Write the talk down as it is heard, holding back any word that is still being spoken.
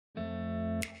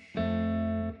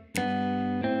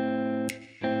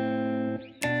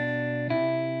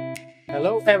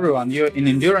Hello everyone, you're in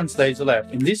Endurance Laser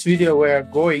Lab. In this video we are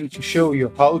going to show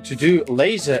you how to do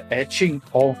laser etching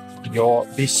of your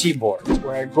PC board.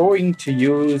 We're going to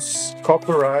use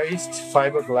copporized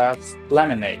fiberglass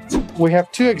laminate. We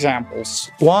have two examples.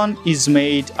 One is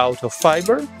made out of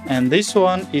fiber and this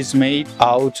one is made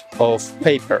out of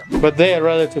paper. But they are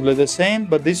relatively the same,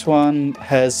 but this one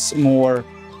has more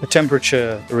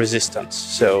temperature resistance,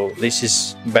 so this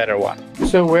is better one.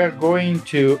 So we're going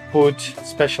to put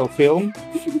special film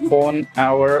on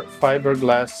our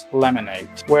fiberglass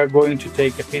laminate. We're going to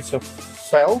take a piece of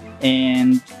felt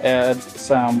and add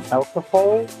some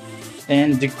alcohol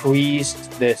and decrease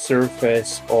the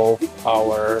surface of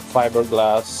our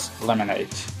fiberglass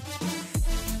laminate.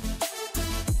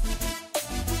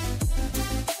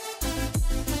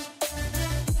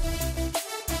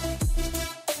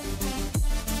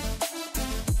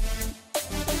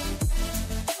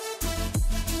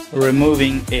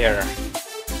 Removing air.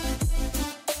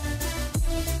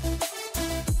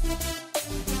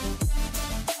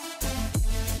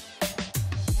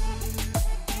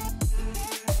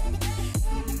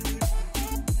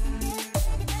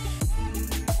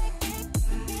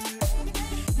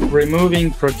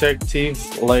 Removing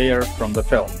protective layer from the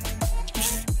film.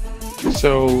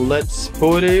 So let's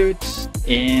put it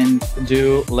and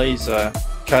do laser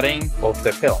cutting of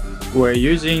the film. We're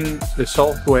using the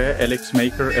software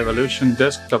Eleksmaker Evolution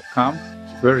Desktop.com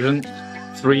version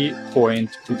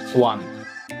 3.1.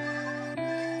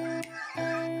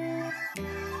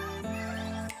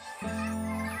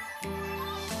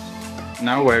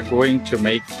 Now we're going to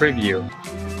make preview.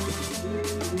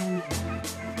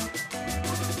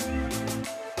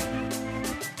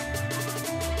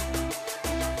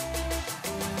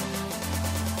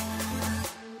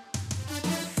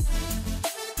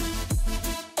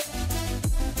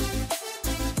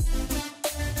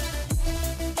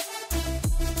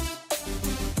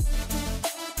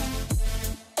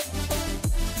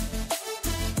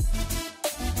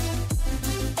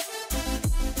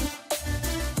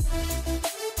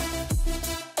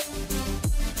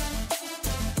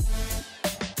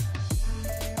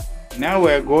 Now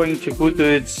we're going to put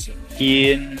it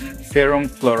in ferrum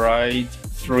chloride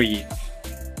 3.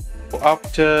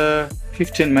 After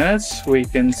 15 minutes we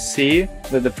can see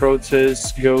that the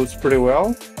process goes pretty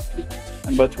well,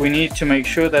 but we need to make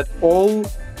sure that all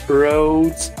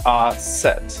rods are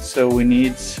set, so we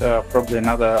need probably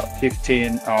another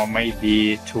 15 or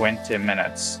maybe 20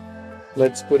 minutes.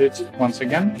 Let's put it once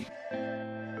again.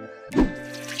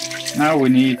 Now we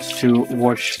need to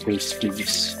wash this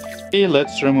piece. Okay,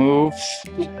 let's remove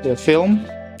the film.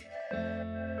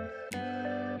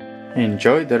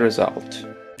 Enjoy the result.